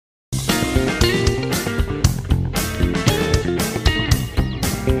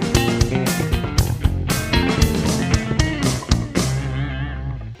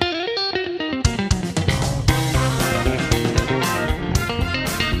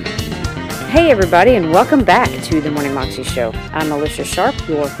Hey everybody, and welcome back to the Morning Moxie Show. I'm Alicia Sharp,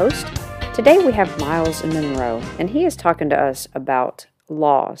 your host. Today we have Myles Munroe, and he is talking to us about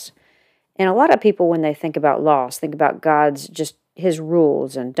laws. And a lot of people, when they think about laws, think about God's just his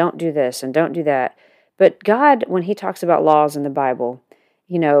rules and don't do this and don't do that. But God, when he talks about laws in the Bible,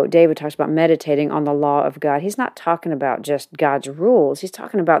 you know, David talks about meditating on the law of God. He's not talking about just God's rules. He's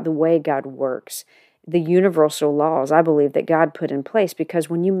talking about the way God works, the universal laws, I believe, that God put in place. Because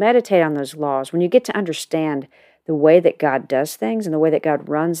when you meditate on those laws, when you get to understand the way that God does things and the way that God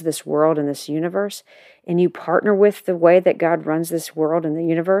runs this world and this universe, and you partner with the way that God runs this world and the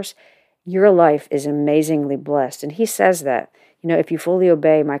universe, your life is amazingly blessed. And he says that, you know, if you fully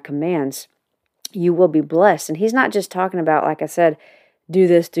obey my commands, you will be blessed. And he's not just talking about, like I said, do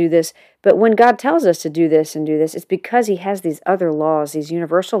this. But when God tells us to do this and do this, it's because he has these other laws, these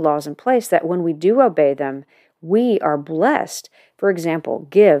universal laws in place that when we do obey them, we are blessed. For example,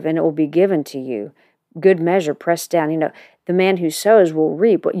 give and it will be given to you. Good measure, pressed down. You know, the man who sows will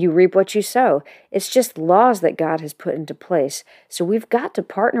reap what you sow. It's just laws that God has put into place. So we've got to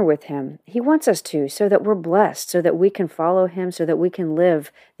partner with him. He wants us to, so that we're blessed, so that we can follow him, so that we can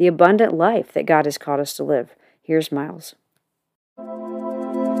live the abundant life that God has called us to live. Here's Myles.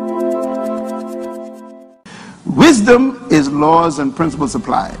 Wisdom is laws and principles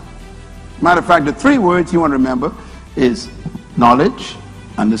applied. Matter of fact, the three words you want to remember is knowledge,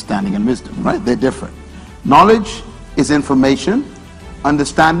 understanding, and wisdom, right? They're different. Knowledge is information,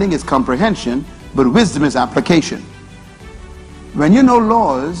 understanding is comprehension, but wisdom is application. When you know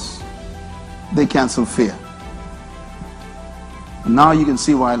laws, they cancel fear. And now you can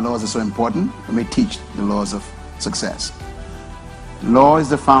see why laws are so important. Let me teach the laws of success. Law is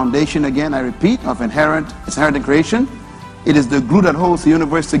the foundation, again, I repeat, of inherent in creation. It is the glue that holds the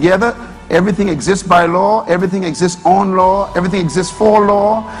universe together. Everything exists by law, everything exists on law, everything exists for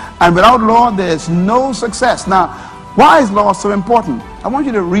law, and without law there is no success. Now, why is law so important? I want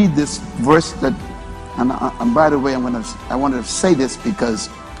you to read this verse that, and by the way, I want to say this because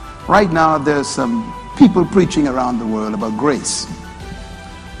right now there's some people preaching around the world about grace.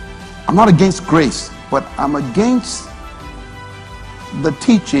 I'm not against grace, but I'm against the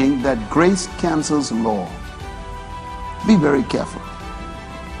teaching that grace cancels law. Be very careful.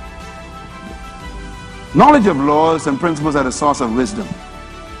 Knowledge of laws and principles are the source of wisdom.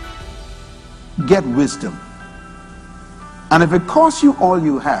 Get wisdom. And if it costs you all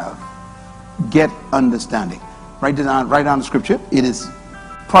you have, get understanding. Write down the scripture. It is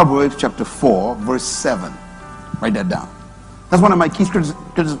Proverbs chapter 4, verse 7. Write that down. That's one of my key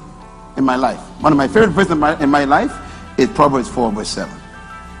scriptures in my life. One of my favorite verses in my life is Proverbs 4, verse 7.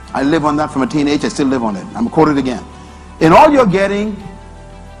 I live on that from a teenage. I still live on it. I'm quoted again. In all you're getting,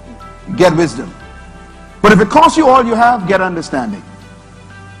 get wisdom. But if it costs you all you have, get understanding.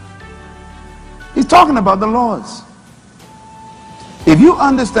 He's talking about the laws. If you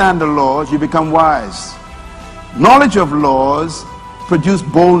understand the laws, you become wise. Knowledge of laws produces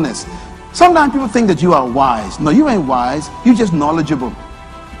boldness. Sometimes people think that you are wise. No, you ain't wise. You're just knowledgeable.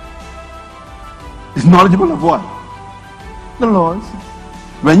 It's knowledgeable of what? The laws.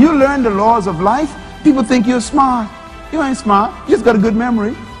 When you learn the laws of life, people think you're smart. You ain't smart. You just got a good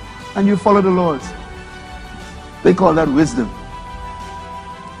memory and you follow the laws. They call that wisdom.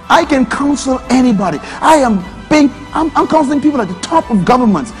 I can counsel anybody. I'm counseling people at the top of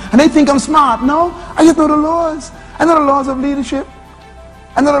governments and they think I'm smart. No, I just know the laws. I know the laws of leadership.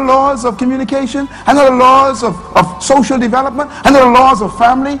 I know the laws of communication. I know the laws of social development. I know the laws of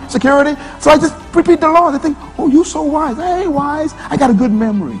family security. So I just repeat the laws. They think, oh, you're so wise. I ain't wise. I got a good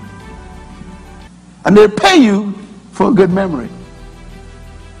memory. And they pay you for a good memory.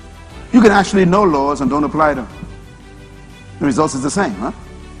 You can actually know laws and don't apply them. The result is the same, huh?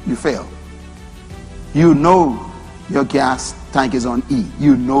 You fail. You know your gas tank is on E.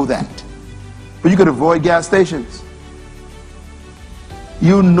 You know that. But you could avoid gas stations.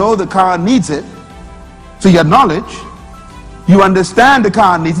 You know the car needs it, so you got knowledge. You understand the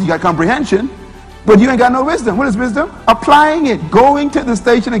car needs it, you got comprehension, but you ain't got no wisdom. What is wisdom? Applying it, going to the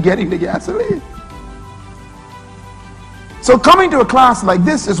station and getting the gasoline. So coming to a class like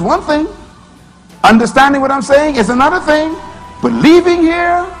this is one thing. Understanding what I'm saying is another thing. But leaving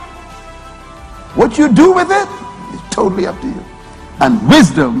here, what you do with it is totally up to you. And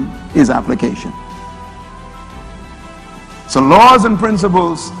wisdom is application. So laws and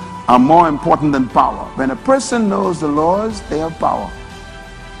principles are more important than power. When a person knows the laws, they have power.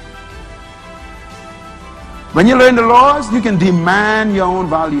 When you learn the laws, you can demand your own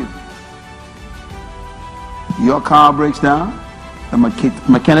value. Your car breaks down, the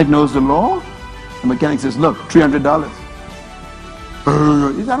mechanic knows the law. The mechanic says, look, $300.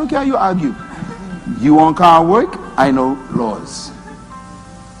 I don't care how you argue. You want car work? I know laws.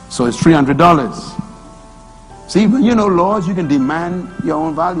 So it's $300. See, when you know laws, you can demand your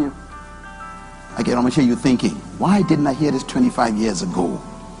own value. Again, I'm going to show you thinking, why didn't I hear this 25 years ago?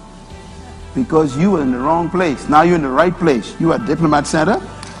 Because you were in the wrong place. Now you're in the right place. You at Diplomat Center,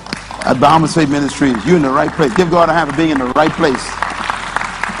 at Bahamas Faith Ministries. You're in the right place. Give God a hand for being in the right place.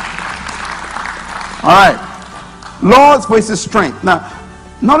 All right. Laws versus strength. Now,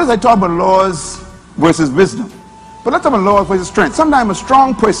 notice I talk about laws versus wisdom. But let's talk about laws versus strength. Sometimes a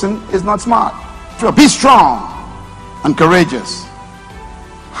strong person is not smart. Be strong and courageous.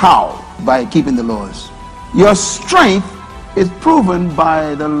 How? By keeping the laws. Your strength is proven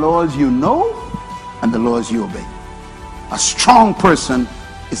by the laws you know and the laws you obey. A strong person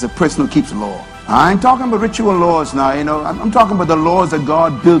is a person who keeps law. I ain't talking about ritual laws now, you know. I'm talking about the laws that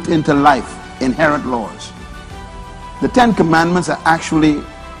God built into life, inherent laws. The 10 Commandments are actually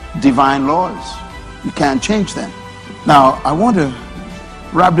divine laws. You can't change them. Now, I want to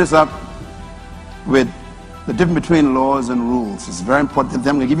wrap this up with the difference between laws and rules. It's very important. I'm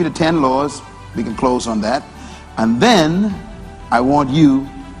going to give you the 10 laws. We can close on that. And then I want you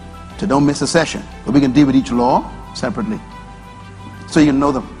to don't miss a session. But we can deal with each law separately so you can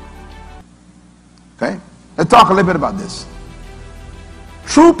know them. Okay? Let's talk a little bit about this.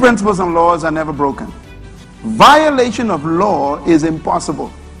 True principles and laws are never broken. Violation of law is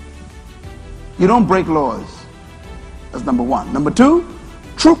impossible. You don't break laws. That's number one. Number two,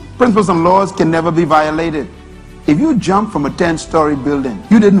 true principles and laws can never be violated. If you jump from a 10-story building,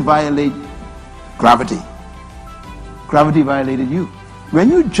 you didn't violate gravity. Gravity violated you.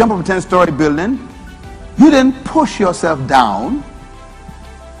 When you jump from a 10-story building, you didn't push yourself down.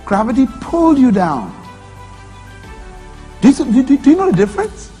 Gravity pulled you down. Do you know the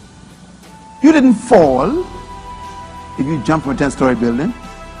difference? You didn't fall if you jump from a 10-story building.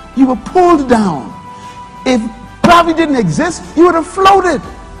 You were pulled down. If gravity didn't exist, you would have floated.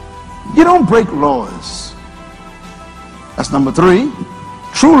 You don't break laws. That's number three.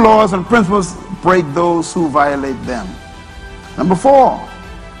 True laws and principles break those who violate them. Number four.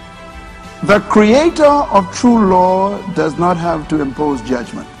 The creator of true law does not have to impose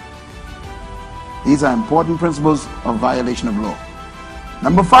judgment. These are important principles of violation of law.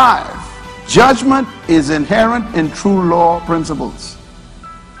 Number five. Judgment is inherent in true law principles,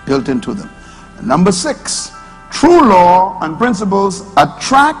 built into them. And number six. True law and principles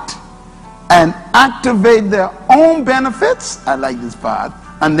attract and activate their own benefits. I like this part.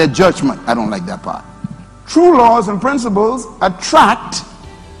 And their judgment. I don't like that part. True laws and principles attract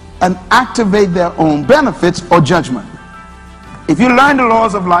and activate their own benefits or judgment. If you learn the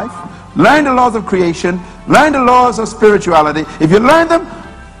laws of life, learn the laws of creation, learn the laws of spirituality, if you learn them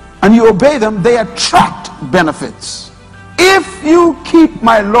and you obey them, they attract benefits. If you keep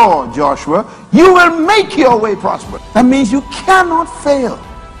my law, Joshua, you will make your way prosperous. That means you cannot fail.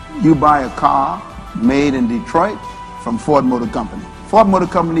 You buy a car made in Detroit from Ford Motor Company. Ford Motor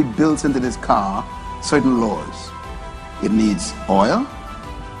Company builds into this car certain laws. It needs oil,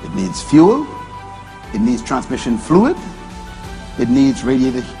 it needs fuel, it needs transmission fluid, it needs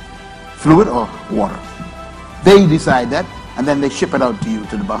radiator fluid or water. They decide that, and then they ship it out to you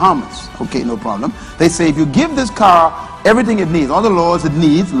to the Bahamas. Okay, no problem. They say if you give this car everything it needs, all the laws it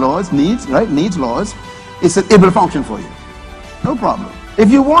needs, needs laws, it will function for you. No problem.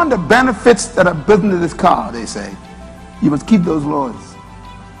 If you want the benefits that are built into this car, they say, you must keep those laws.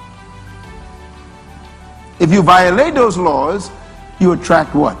 If you violate those laws, you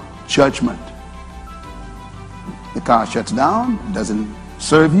attract what? Judgment. The car shuts down, doesn't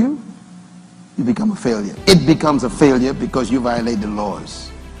serve you, you become a failure. It becomes a failure because you violate the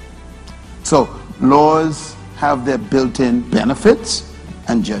laws. So, laws have their built-in benefits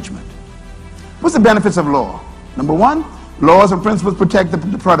and judgment. What's the benefits of law? Number one, laws and principles protect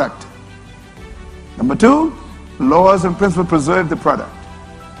the product. Number two, laws and principles preserve the product.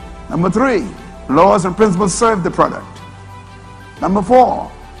 Number three, laws and principles serve the product. Number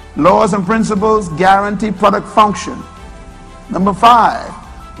four, laws and principles guarantee product function. Number five,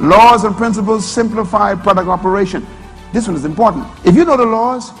 laws and principles simplify product operation. This one is important. If you know the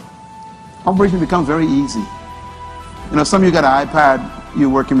laws, operation becomes very easy. You know, some of you got an iPad, you're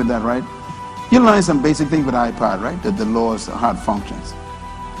working with that, right? You learn some basic things with iPad, right? That the laws are how it functions.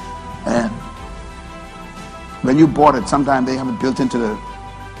 And when you bought it, sometimes they have it built into the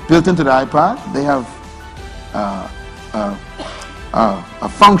iPad. They have a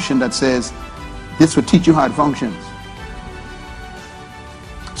function that says this will teach you how it functions.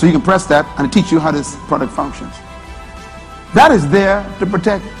 So you can press that and it teaches you how this product functions. That is there to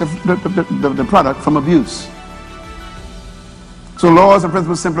protect the product from abuse. So laws and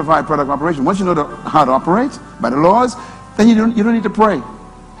principles simplify product operation. Once you know how to operate by the laws, then you don't need to pray.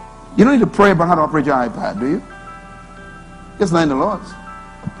 You don't need to pray about how to operate your iPad, do you? Just learn the laws.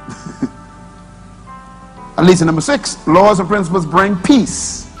 And lesson number 6, laws and principles bring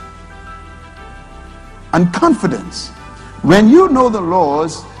peace and confidence. When you know the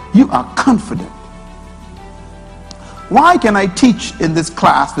laws, you are confident. Why can I teach in this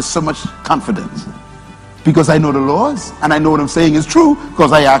class with so much confidence? Because I know the laws and I know what I'm saying is true,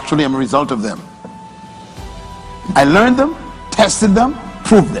 because I actually am a result of them. I learned them, tested them,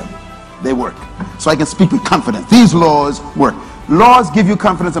 proved them. They work. So I can speak with confidence. These laws work. Laws give you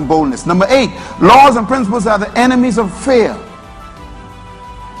confidence and boldness. Number 8, laws and principles are the enemies of fear.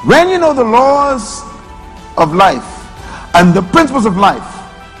 When you know the laws of life and the principles of life,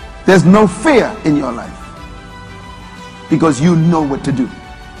 there's no fear in your life, because you know what to do.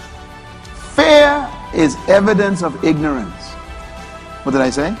 Fear is evidence of ignorance. What did I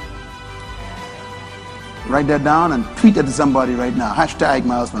say? Write that down and tweet it to somebody right now. Hashtag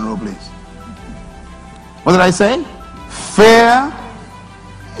Myles Munroe, please. What did I say? Fear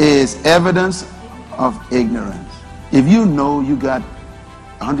is evidence of ignorance. If you know you got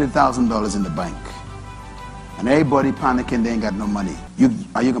 $100,000 in the bank and everybody panicking, they ain't got no money,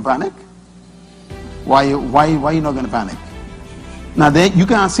 are you gonna panic? Why you not gonna panic? Now you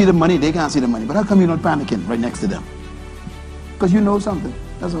can't see the money, they can't see the money, but how come you're not panicking right next to them? Because you know something,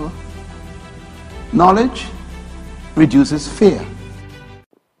 that's all. Knowledge reduces fear.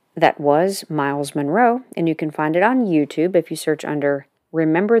 That was Myles Munroe, and you can find it on YouTube if you search under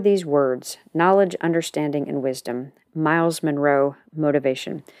Remember These Words, Knowledge, Understanding, and Wisdom, Myles Munroe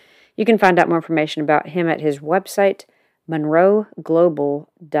Motivation. You can find out more information about him at his website,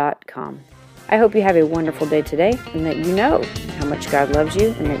 monroeglobal.com. I hope you have a wonderful day today, and that you know how much God loves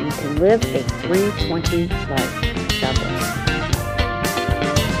you and that you can live a 320 life.